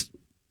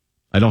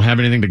 I don't have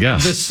anything to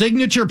guess. The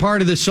signature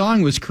part of this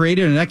song was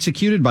created and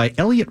executed by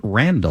Elliot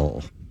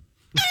Randall.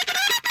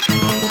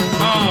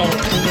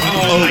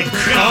 Oh my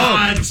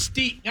God.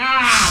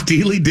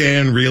 Steely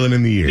Dan reeling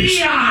in the ears.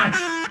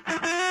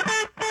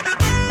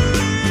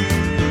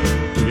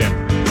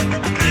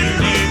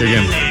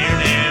 Again.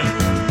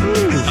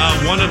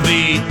 One of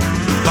the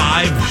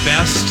 5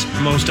 best,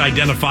 most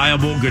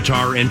identifiable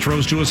guitar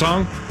intros to a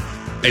song.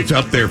 It's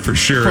up there for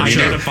sure. I mean,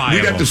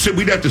 Identifiable.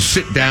 we'd have to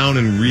sit down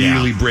and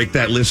really break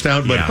that list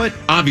out, but, Yeah. but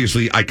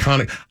obviously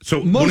iconic.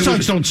 So Most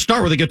songs don't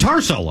start with a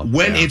guitar solo.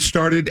 When it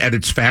started at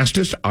its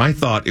fastest, I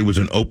thought it was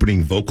an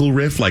opening vocal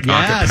riff, like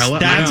Yes, a cappella.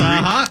 that's-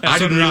 I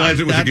didn't realize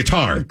it was a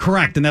guitar.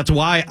 Correct, and that's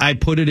why I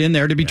put it in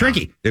there to be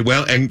tricky.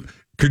 Well, and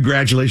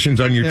congratulations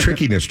on your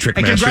trickiness, And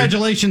Trickmaster.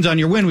 congratulations on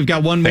your win. We've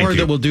got one Thank more you.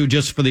 that we'll do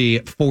just for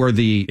the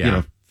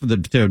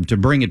to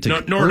bring it to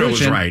Nordo was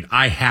fruition. right.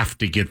 I have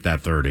to get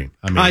that 30.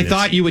 I it's-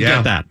 thought you would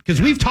get that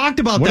because we've talked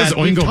about What that. is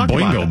We've Oingo talked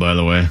about Boingo, that. by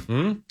the way?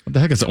 What the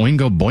heck is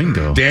Oingo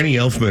Boingo? Danny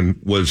Elfman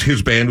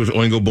his band was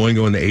Oingo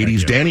Boingo in the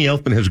 80s. Danny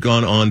Elfman has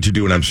gone on to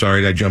do, and I'm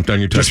sorry I jumped on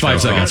your touch. Just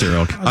 5 seconds here,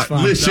 Oak.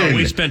 Listen. No,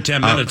 we spent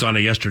 10 minutes on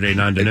it yesterday,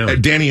 9 to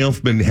noon. Danny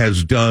Elfman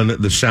has done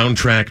the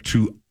soundtrack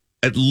to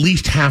at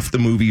least half the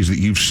movies that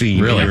you've seen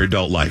in your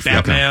adult life.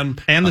 Batman.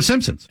 And The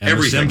Simpsons. And The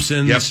Everything.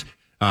 Simpsons.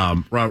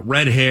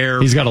 Red hair.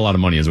 He's got a lot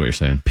of money, is what you're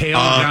saying. Pale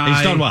guy.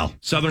 he's done well.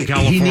 Southern He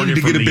California. needed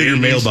to from get a the bigger 80s.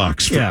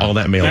 mailbox for all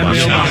that mailbox.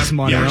 That mailbox stuff.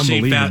 money, You ever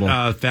seen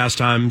unbelievable. Fast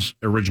Times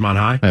at Ridgemont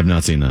High? I have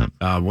not seen that.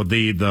 Well,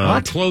 the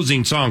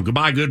closing song,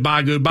 goodbye,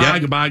 goodbye, goodbye, Yeah.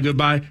 goodbye,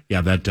 goodbye.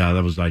 Yeah, that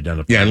was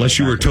identified. Yeah, unless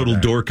you were a total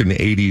dork in the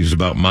 80s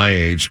about my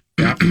age,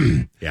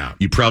 Yeah.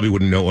 you probably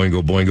wouldn't know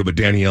Oingo Boingo, but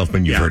Danny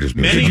Elfman, you've heard his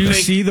music. Many Did you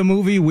think- see the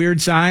movie Weird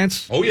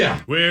Science? Oh, yeah.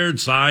 Weird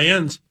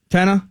Science.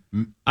 Tenna?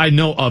 I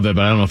know of it,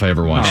 but I don't know if I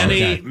ever watched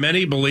it.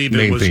 Many believe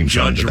Main it was theme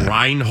song Judge to that.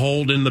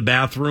 Reinhold in the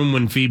bathroom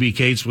when Phoebe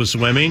Cates was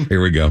swimming.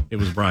 Here we go. It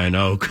was Brian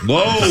Oak.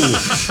 Whoa.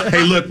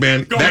 Hey, look,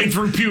 man. Going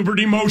through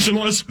puberty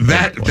motionless.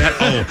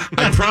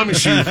 I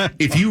promise you,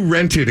 if you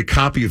rented a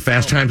copy of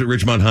Fast Times at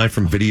Ridgemont High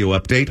from Video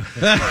Update,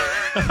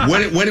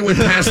 when it went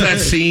past that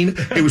scene,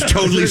 it was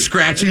totally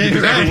scratchy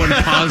because everyone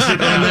paused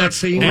it on that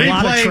scene. A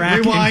lot of Replay,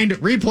 tracking. rewind,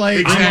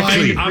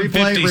 Exactly. I'm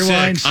replay, 56.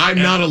 rewind. I'm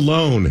not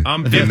alone.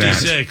 I'm in that.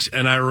 56,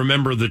 and I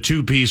remember the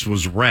 2-piece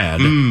was red,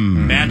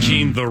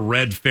 matching the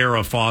red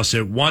Farrah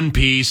Fawcett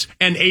 1-piece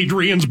and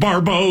Adrian's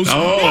Barbeau's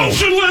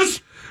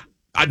motionless.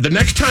 The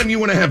next time you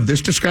want to have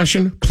this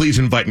discussion, please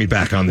invite me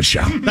back on the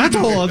show. That's a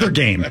whole other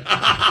game. We'll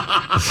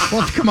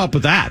have to come up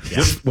with that.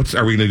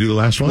 Are we going to do the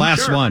last one?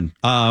 Last one.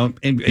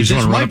 And You just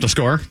want to run up the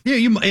score?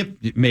 Yeah,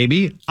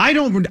 maybe. I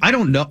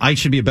don't know. I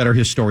should be a better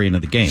historian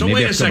of the game. So maybe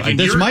wait a second.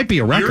 This might be a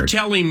You're record.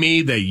 telling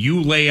me that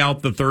you lay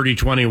out the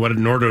 30-20, what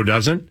Nordo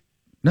doesn't?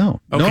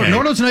 No. Okay.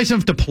 Nordo's nice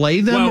enough to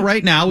play them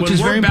right now, which when is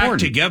we're very back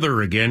important.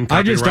 together again.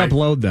 I just copyright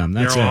upload them.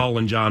 That's Daryl it. Hall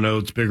and John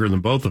Oates, Bigger Than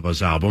Both of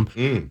Us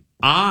album.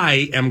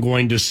 I am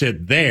going to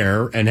sit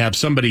there and have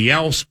somebody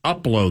else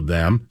upload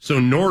them so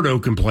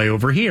Nordo can play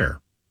over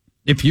here.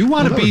 If you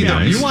want to be,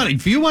 nice.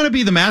 if you want to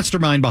be the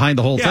mastermind behind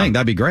the whole Yeah. thing,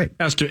 that'd be great.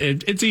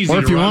 It's easy. Or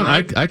to if you run, want,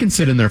 right? I can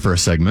sit in there for a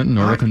segment, and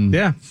Nora can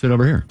sit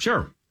over here.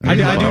 Sure.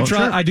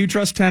 I do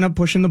trust Tenna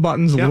pushing the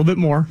buttons a little bit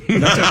more.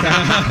 That's okay.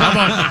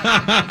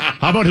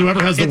 How about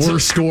whoever has the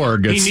worst score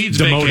gets He needs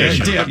demoted?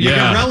 vacation. You're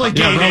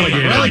relegated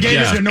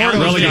to Nordo's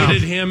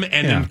Relegated job. him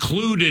and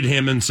included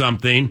him in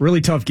something,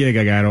 Really tough gig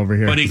I got over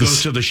here. but he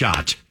goes to the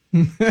shot.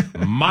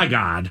 My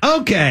God.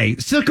 Okay,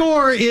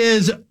 score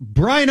is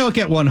Brian Oak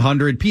at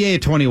 100, PA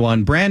at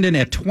 21, Brandon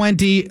at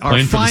 20. Our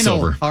Playing for the final,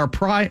 silver. our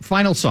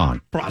final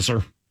song.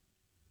 Prosser.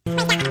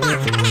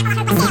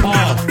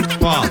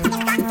 Paul.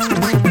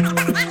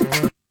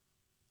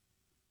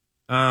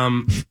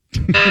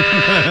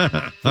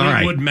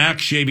 Fleetwood Mac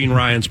shaving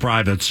Ryan's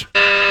privates.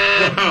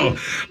 Wow.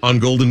 On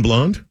Golden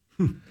Blonde?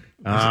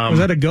 Was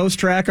that a ghost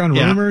track on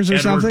Yeah. Rumors or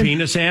Edward something?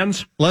 Penis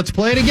Hands. Let's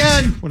play it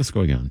again. What is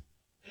going on?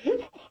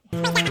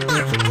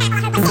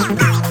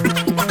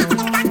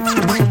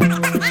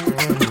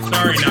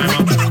 Sorry,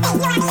 Naima.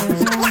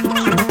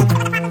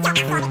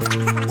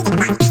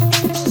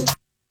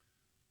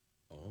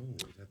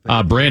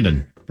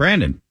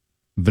 Brandon.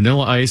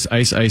 Vanilla Ice,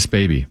 Ice Ice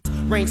Baby.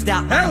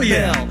 Hell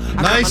yeah.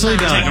 Nicely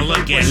Take a done.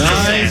 look at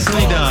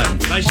Nicely done.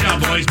 Nice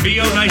job, boys.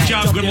 B.O., nice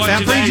job. Good luck That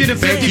today. brings you to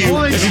 50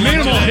 points. If you made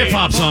them all hip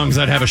hop songs,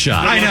 I'd have a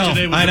shot. I know,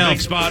 Today with I the know.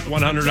 Big Spot,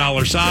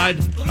 $100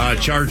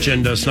 side. Charge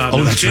and Snot.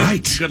 Oh, that's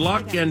right. Good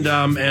luck. And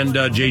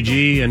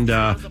JG and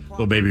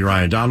little baby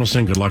Ryan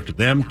Donaldson. Good luck to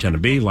them. 10 to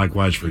B.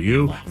 Likewise for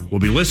you.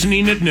 We'll be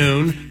listening at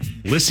noon.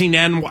 Listening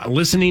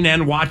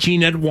and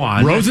watching at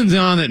 1. Rosen's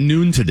on at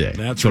noon today.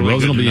 That's so really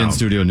Rosen good will to be in know.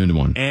 studio noon to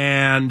 1.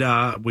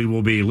 And we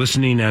will be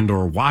listening and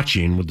or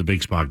watching with the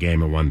Big Spot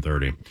game at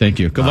 1:30. Thank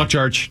you. Good luck,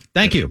 Charge.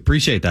 Thank you.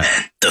 Appreciate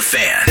that. The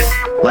Fan.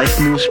 Life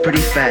moves pretty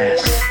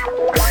fast.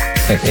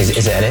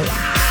 Is that it?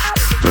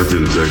 That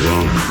didn't take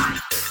long.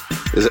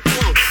 Is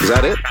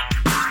that it?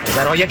 Is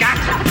that all you got?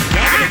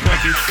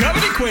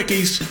 Company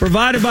quickies.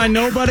 Provided by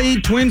nobody.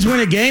 Twins win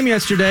a game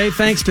yesterday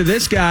thanks to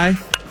this guy.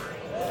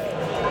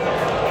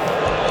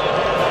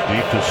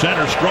 To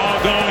center,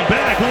 Straw going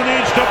back. Who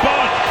needs to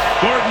bunt?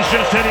 Gordon's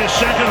just hit his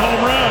second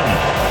home run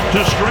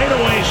to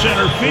straightaway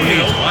center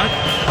field.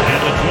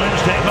 And the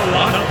Twins take a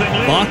 1-0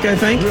 lead. Buck, I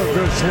think.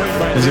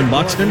 Is it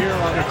Buxton?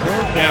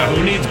 Yeah,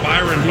 who needs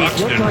Byron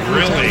Buxton,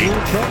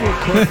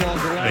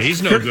 really?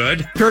 He's no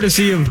good.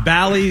 Courtesy of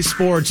Bally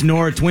Sports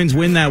North, Twins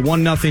win that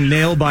 1-0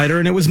 nail-biter,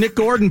 and it was Nick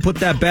Gordon put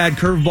that bad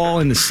curveball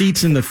in the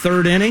seats in the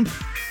third inning.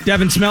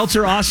 Devin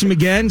Smeltzer, awesome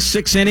again.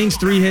 6 innings,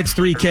 3 hits,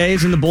 3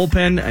 Ks, and the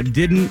bullpen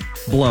didn't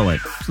blow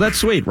it. So that's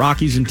sweet.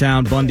 Rockies in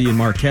town, Bundy and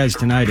Marquez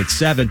tonight at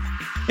 7.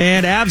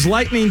 And Avs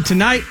Lightning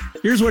tonight.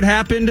 Here's what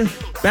happened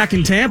back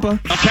in Tampa.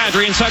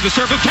 Kadri inside the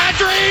circle.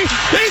 Kadri!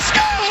 He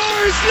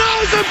scores!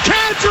 Nose of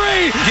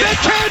Kadri! The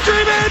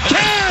Kadri man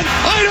can!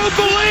 I don't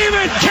believe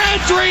it!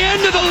 Kadri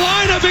into the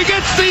lineup. He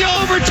gets the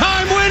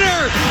overtime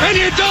winner! And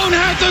you don't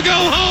have to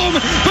go home,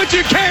 but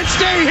you can't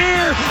stay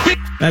here!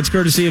 That's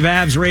courtesy of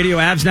Avs Radio.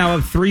 Avs now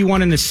have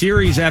 3-1 in the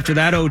series after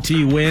that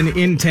OT win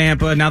in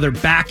Tampa. Now they're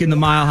back in the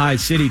Mile High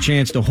City.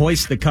 Chance to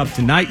hoist the cup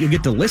tonight. You'll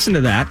get to listen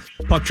to that.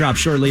 Puck drop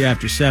shortly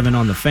after 7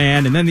 on the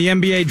Fan. And then the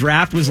NBA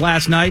draft was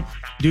last night.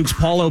 Duke's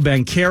Paulo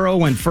Banchero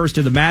went first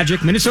to the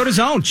Magic. Minnesota's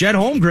own Chet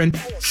Holmgren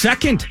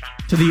second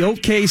to the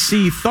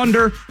OKC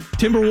Thunder.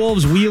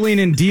 Timberwolves wheeling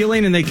and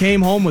dealing, and they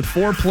came home with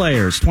 4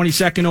 players.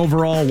 22nd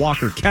overall,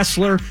 Walker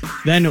Kessler.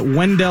 Then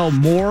Wendell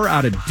Moore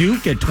out of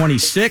Duke at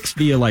 26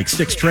 via like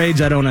 6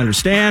 trades I don't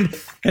understand.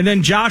 And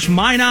then Josh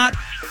Minot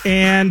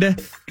and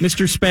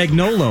Mr.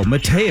 Spagnuolo,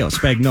 Matteo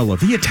Spagnuolo,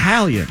 the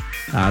Italian.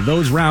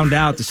 Those round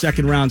out the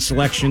second round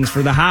selections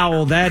for the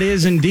Howl. That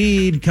is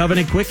indeed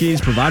Covenant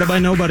Quickies provided by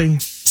nobody.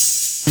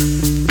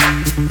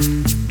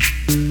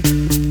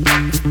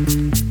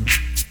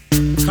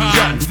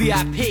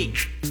 VIP.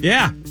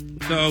 Yeah.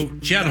 So,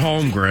 Chet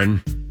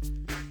Holmgren,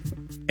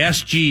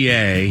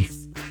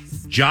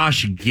 SGA,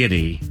 Josh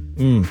Giddey.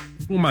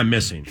 Who am I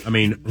missing? I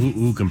mean,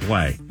 who can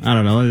play? I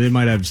don't know. They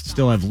might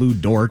still have Lou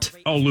Dort.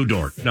 Oh, Lou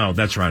Dort. No,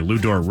 that's right. Lou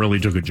Dort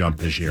really took a jump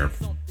this year.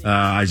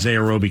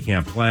 Isaiah Roby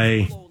can't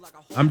play.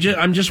 I'm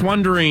just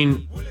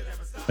wondering,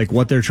 like,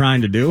 what they're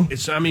trying to do.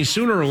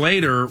 Sooner or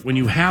later, when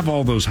you have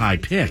all those high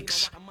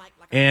picks,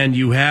 and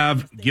you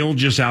have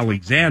Gilgeous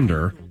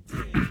Alexander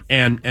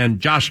and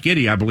Josh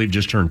Giddey, I believe,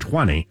 just turned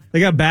 20.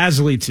 They got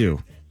Basley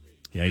too.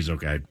 Yeah, he's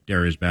okay.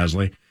 Darius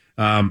Basley.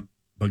 But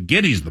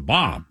Giddey's the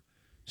bomb.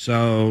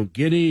 So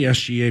Giddey,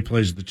 SGA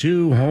plays the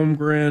 2,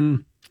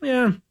 Holmgren.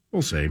 Yeah,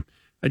 we'll see.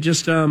 I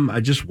just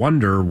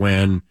wonder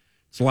when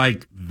it's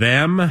like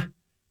them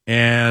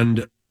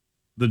and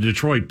the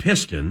Detroit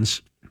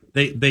Pistons.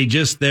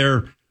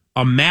 They're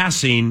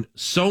amassing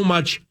so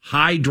much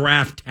high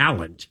draft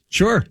talent.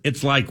 Sure.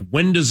 It's like,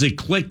 when does it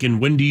click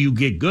and when do you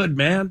get good,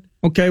 man?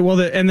 Okay, well,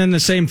 and then the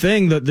same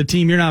thing, the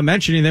team you're not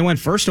mentioning, they went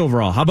first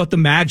overall. How about the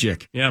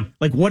Magic? Yeah.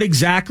 Like, what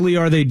exactly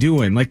are they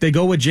doing? Like, they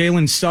go with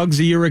Jalen Suggs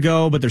a year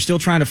ago, but they're still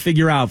trying to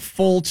figure out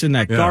Fultz in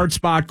that guard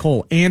spot,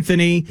 Cole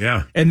Anthony.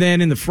 Yeah. And then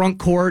in the front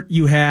court,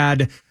 you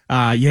had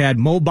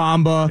Mo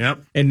Bamba. Yep.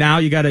 And now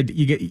you have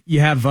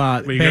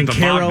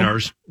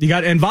Banchero. You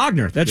got and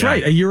Wagner. That's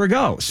right, a year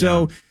ago.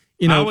 So,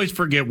 I always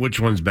forget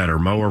which one's better,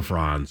 Mo or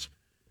Franz.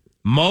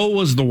 Mo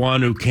was the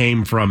one who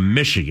came from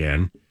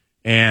Michigan,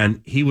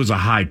 and he was a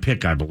high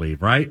pick, I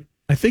believe, right?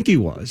 I think he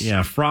was.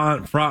 Yeah,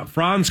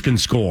 Franz can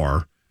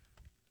score.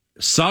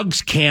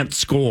 Suggs can't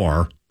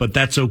score, but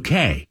that's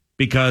okay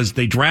because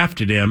they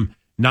drafted him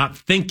not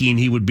thinking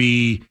he would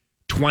be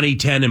 20,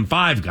 10, and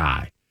 5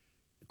 guy.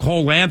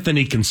 Cole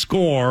Anthony can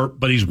score,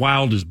 but he's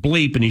wild as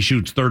bleep, and he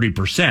shoots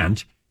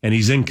 30%, and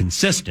he's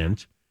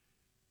inconsistent.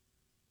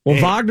 Well,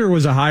 Wagner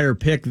was a higher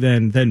pick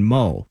than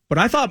Mo, but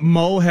I thought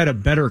Mo had a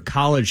better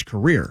college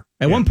career.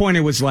 At one point,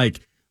 it was like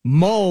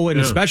Mo, and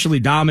especially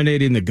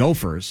dominating the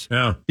Gophers.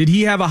 Yeah. Did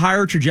he have a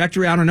higher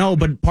trajectory? I don't know,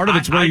 but part of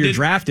it's where you're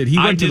drafted. He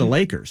went to the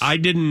Lakers. I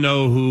didn't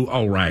know who.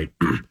 Oh, right.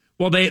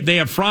 Well, they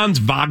have Franz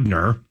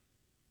Wagner.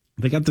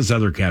 They got this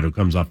other cat who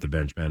comes off the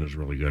bench, man, who's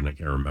really good, and I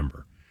can't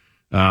remember.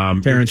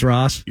 Terrence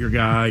Ross. Your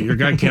guy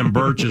Kem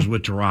Birch is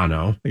with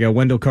Toronto. They got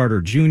Wendell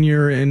Carter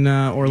Jr. in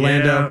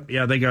Orlando.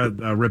 Yeah, they got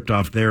ripped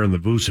off there in the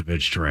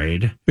Vucevic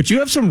trade. But you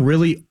have some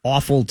really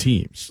awful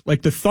teams.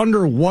 Like the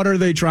Thunder, what are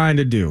they trying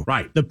to do?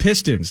 Right. The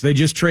Pistons, they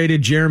just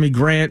traded Jeremy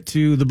Grant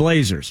to the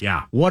Blazers.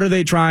 Yeah. What are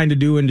they trying to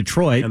do in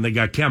Detroit? And they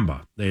got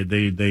Kemba.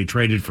 They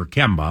traded for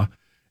Kemba.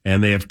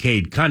 And they have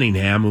Cade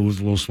Cunningham, who was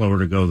a little slower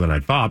to go than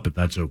I thought, but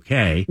that's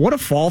okay. What a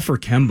fall for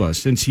Kemba,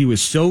 since he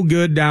was so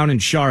good down in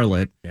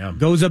Charlotte. Yeah.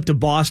 Goes up to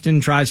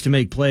Boston, tries to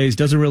make plays,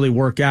 doesn't really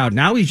work out.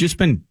 Now he's just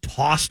been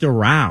tossed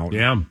around.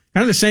 Yeah. Kind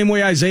of the same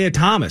way Isaiah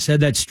Thomas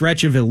had that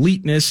stretch of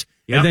eliteness,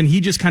 and then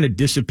he just kind of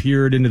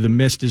disappeared into the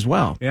mist as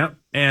well. Yeah.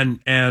 And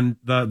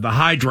the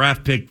high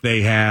draft pick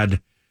they had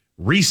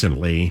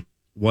recently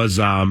was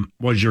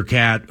your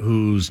cat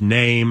whose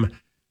name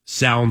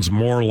sounds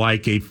more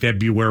like a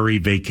February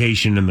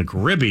vacation in the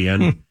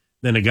Caribbean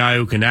than a guy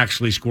who can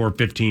actually score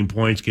 15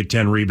 points, get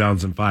 10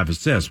 rebounds, and 5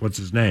 assists. What's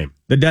his name?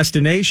 The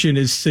destination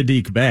is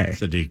Sadiq Bey.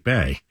 Sadiq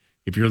Bey.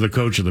 If you're the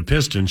coach of the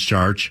Pistons,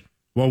 Charge,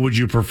 what would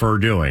you prefer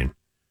doing?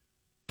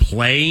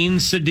 playing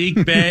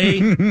Sadiq Bey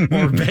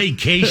or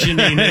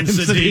vacationing in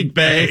Sadiq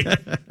Bey.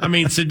 I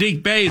mean,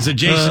 Sadiq Bey is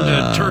adjacent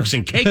to Turks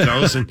and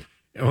Caicos, and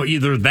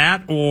either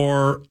that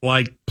or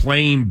like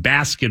playing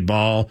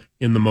basketball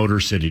in the Motor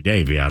City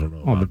Davy. I don't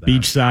know. Oh, the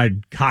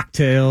beachside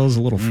cocktails,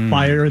 a little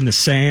fire in the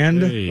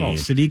sand. Hey. Oh,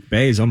 Sadiq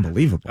Bey is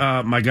unbelievable.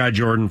 My guy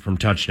Jordan from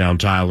Touchdown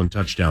Tile and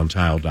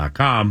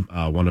TouchdownTile.com,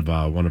 one of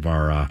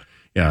our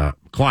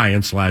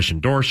clients /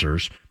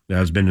 endorsers,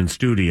 has been in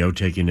studio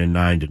taking in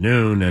 9 to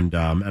noon, and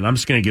I'm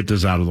just going to get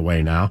this out of the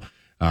way now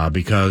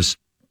because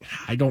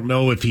I don't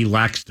know if he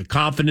lacks the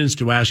confidence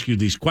to ask you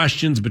these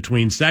questions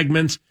between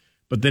segments,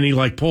 but then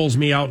he pulls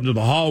me out into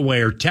the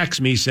hallway or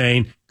texts me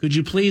saying, "Could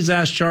you please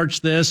ask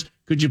Charch this?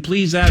 Could you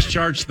please ask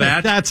Charch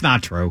that?" That's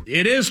not true.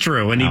 It is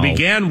true, and he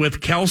began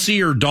with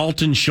Kelsey or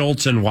Dalton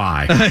Schultz and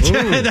why.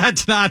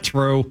 That's not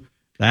true.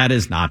 That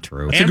is not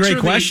true. It's a great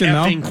question,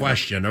 though. Answer the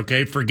question,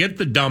 okay? Forget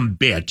the dumb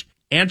bit.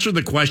 Answer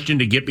the question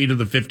to get me to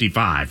the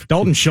 55.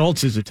 Dalton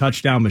Schultz is a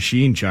touchdown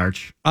machine,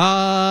 Charch.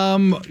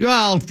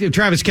 Well,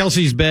 Travis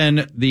Kelce's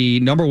been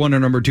the number 1 or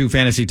number 2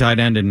 fantasy tight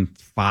end in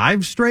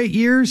 5 straight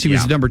years. He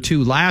was number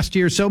 2 last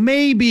year, so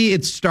maybe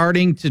it's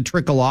starting to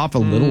trickle off a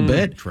little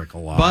bit.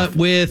 Trickle off. But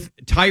with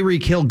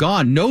Tyreek Hill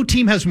gone, no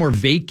team has more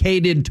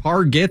vacated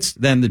targets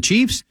than the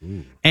Chiefs.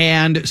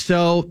 And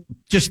so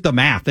just the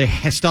math, they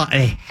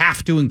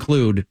have to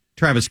include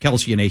Travis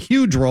Kelce in a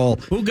huge role.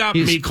 Who got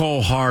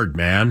Mecole Hard,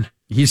 man?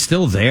 He's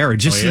still there.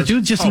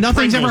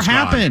 Nothing's ever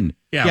happened.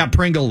 Yeah,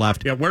 Pringle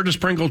left. Yeah, where does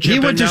Pringle chip he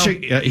in went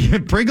now?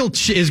 Pringle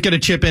is going to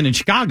chip in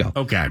Chicago.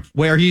 Okay.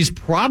 Where he's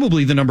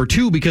probably the number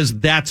 2 because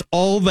that's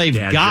all they've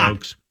got.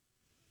 Jokes.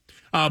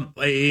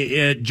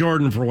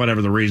 Jordan, for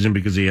whatever the reason,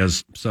 because he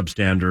has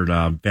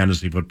substandard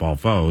fantasy football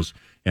foes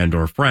and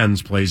or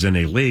friends, plays in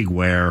a league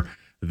where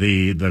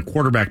the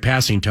quarterback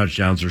passing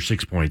touchdowns are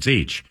 6 points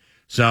each.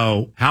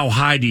 So how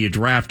high do you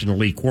draft an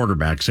elite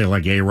quarterback, say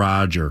like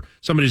A-Rod or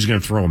somebody's going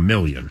to throw $1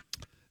 million?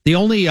 The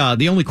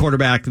only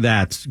quarterback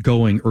that's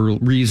going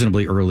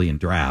reasonably early in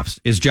drafts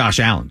is Josh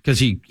Allen because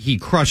he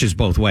crushes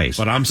both ways.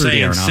 But I'm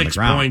saying 6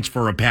 points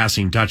for a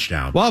passing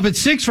touchdown. Well, if it's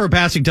 6 for a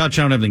passing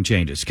touchdown, everything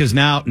changes because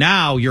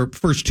now your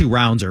first 2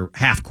 rounds are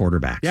half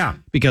quarterbacks. Yeah,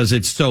 because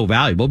it's so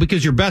valuable.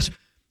 Because a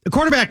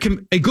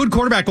good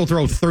quarterback will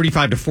throw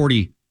 35 to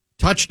 40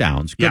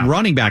 touchdowns. Good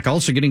running back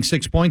also getting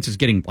 6 points is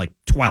getting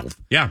 12.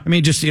 Yeah, I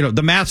mean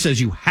the math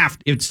says you have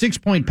if it's 6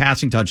 point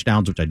passing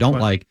touchdowns, which I don't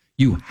like.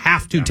 You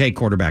have to take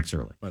quarterbacks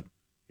early. But,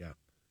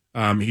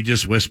 he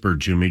just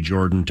whispered to me,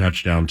 Jordan,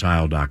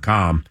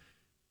 TouchdownTile.com.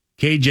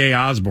 KJ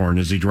Osborne,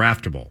 is he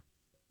draftable?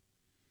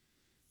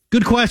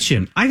 Good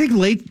question. I think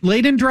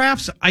late in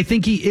drafts, I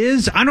think he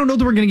is. I don't know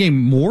that we're going to get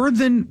more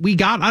than we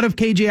got out of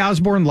KJ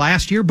Osborne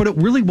last year, but it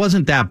really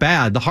wasn't that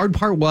bad. The hard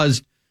part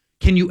was,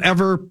 can you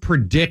ever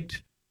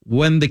predict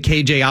when the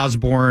KJ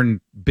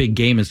Osborne big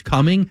game is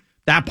coming?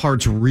 That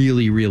part's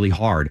really, really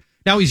hard.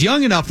 Now, he's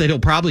young enough that he'll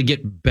probably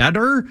get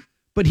better,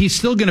 but he's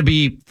still going to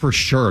be, for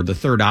sure, the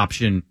third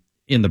option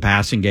in the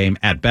passing game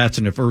at best.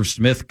 And if Irv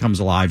Smith comes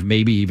alive,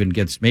 maybe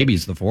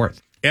he's the fourth.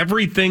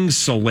 Everything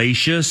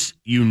salacious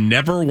you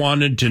never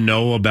wanted to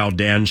know about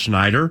Dan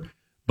Schneider,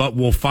 but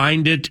will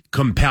find it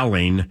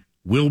compelling,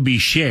 will be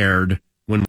shared